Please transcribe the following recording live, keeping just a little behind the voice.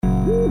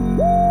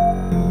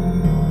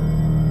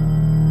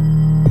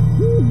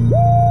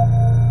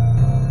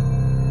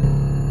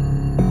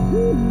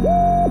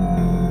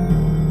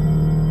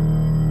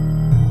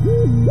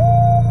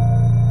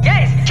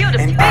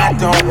And I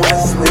don't wanna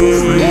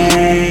sleep,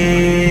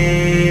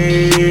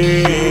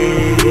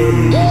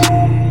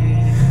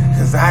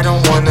 'cause I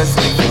don't wanna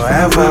sleep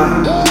forever.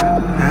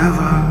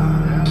 Ever,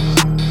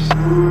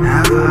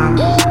 ever,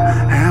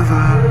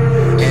 ever.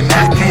 And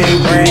I can't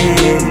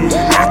breathe,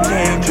 I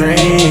can't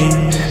dream,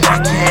 I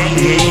can't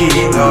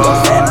eat. Lord,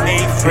 set me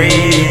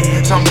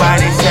free.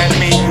 Somebody set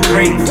me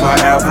free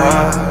forever.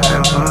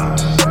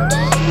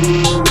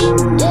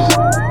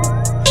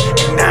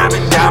 And I've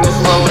been down this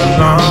road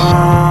alone.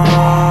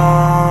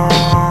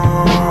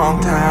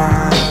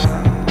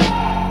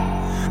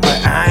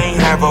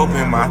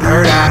 Open my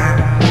third eye,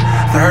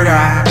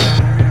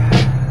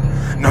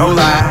 no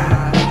lie,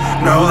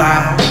 no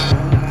lie.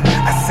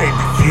 I said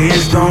the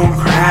kids don't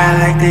cry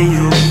like they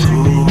used to.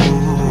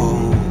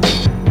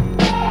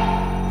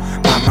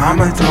 My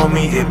mama told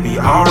me it'd be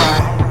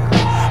alright,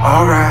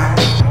 alright.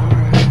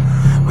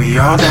 We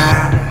all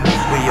die,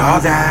 we all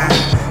die.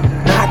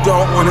 I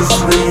don't wanna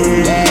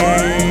sleep,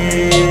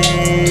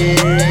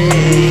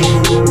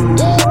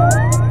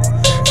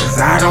 'cause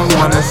I don't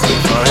wanna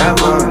sleep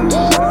forever.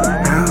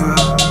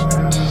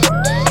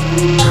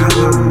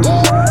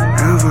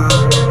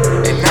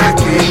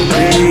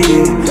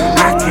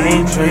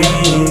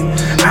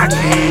 I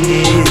can't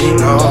eat,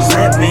 Lord,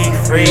 set me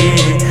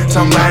free.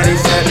 Somebody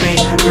set me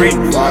free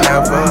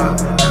forever.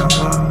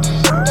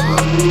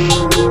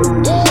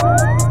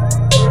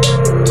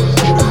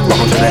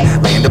 Welcome to that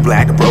land of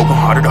black, the broken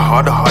hearted, the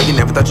hard to heart. You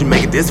never thought you'd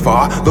make it this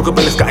far. Look up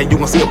in the sky, you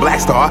gon' see a black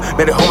star.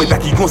 Better hold me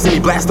back, you gon' see me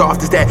blast off.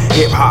 This that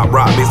hip hop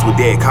rock mixed with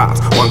dead cops.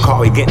 One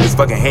call, he getting his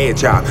fucking head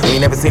chopped. We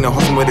ain't never seen a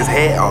horseman with his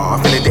head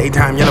off. In the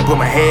daytime, y'all put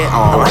my head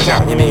on. Watch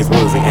out, your name's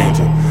Woozy, ain't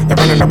you? You're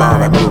running the ball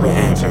like Booby,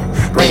 ain't you?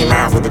 Green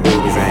mouth with the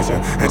doobies, ain't you?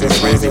 I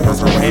just raised it,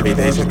 so maybe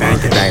they should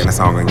thank you. Dang, the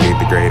song gon' get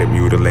degraded,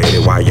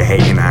 mutilated. While you're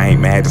hating, I ain't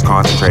mad, just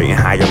concentrating.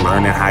 How you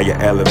learning, how you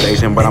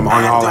elevation. But I'm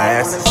on y'all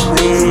ass.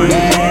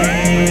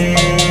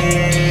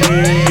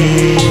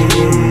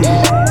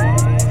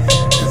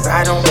 'Cause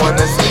I don't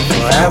wanna sleep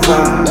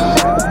forever.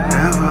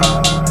 Ever,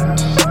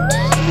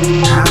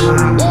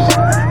 ever,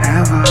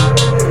 ever.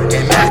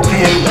 And I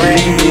can't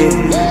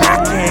breathe, I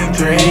can't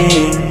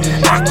dream,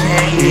 I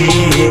can't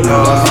eat.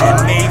 Lord, set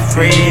me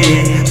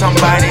free.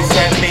 Somebody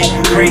set me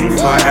free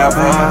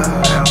forever.